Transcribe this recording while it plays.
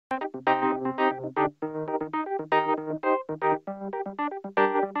Like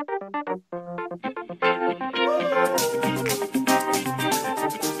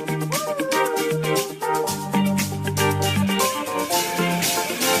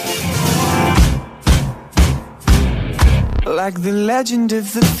the legend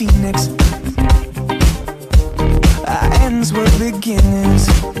of the phoenix, our ends were beginnings.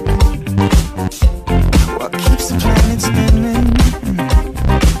 What keeps the planet spinning?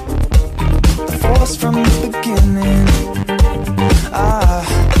 The force from the beginning.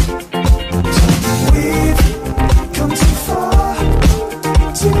 We've come too far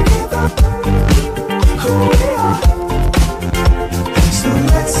to give up who we are. So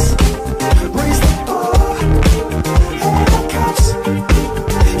let's raise the bar and our cups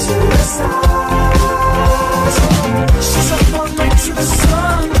to the stars. She's up all night to the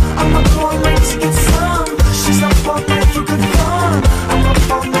sun. I'm up all night to get some. She's up all night for good fun. I'm up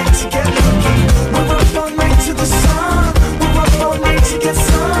all night to get lucky. We're up all night to the sun. We're up all night to get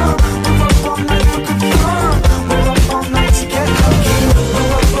some. We're up all night for good fun. We're up all night to get lucky.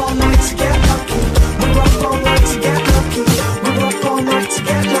 We're up all night to get lucky. We're up all night to get lucky. We're up all night to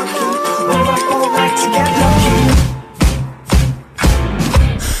get lucky. We're up all night to get lucky.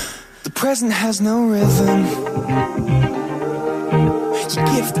 The present has no rhythm. Your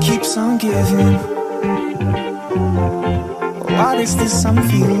gift keeps on giving. What is this I'm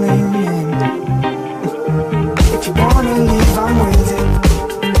feeling? If you wanna leave, I'm with it.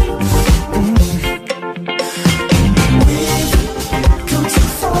 We've come too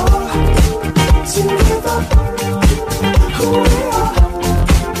far to give up who we are.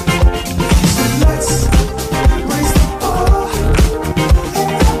 So let's raise the bar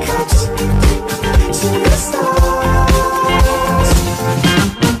and our cups to the stars.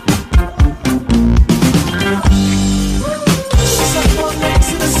 She's up all night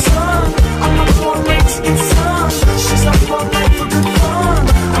to the sun. I'm up all night to get some. She's up all night for good fun.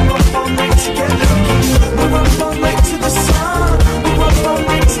 I'm up all night to get lucky. We're up all night to the sun. We're up all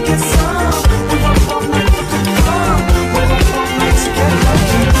night to get some. We're up all night for good fun. We're up all night to get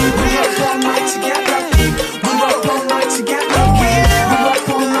lucky. We're up all night to get lucky. We're up all night to get lucky. We're up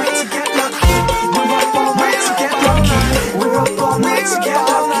all night to get lucky. We're up all night to get lucky. We're up all night to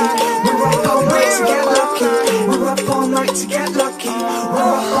get lucky. We're up all night to get lucky. We're up all night to get lucky. We're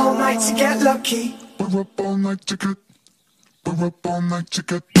up all night to get lucky. We're up all night to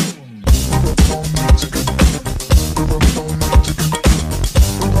get. We're up all night to get.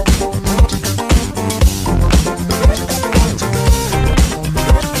 We're up all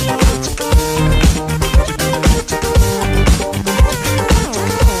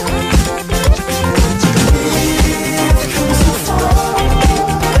night to get. We're up all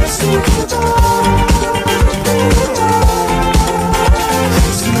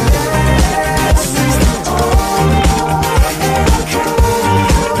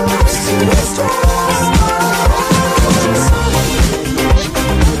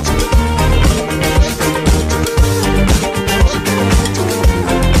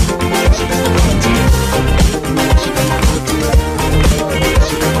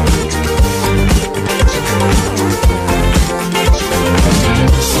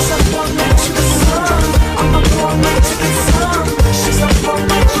to get.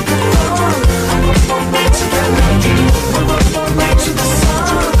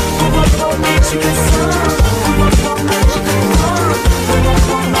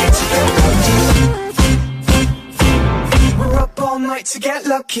 We're up all night to get. To get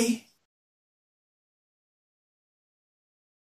lucky.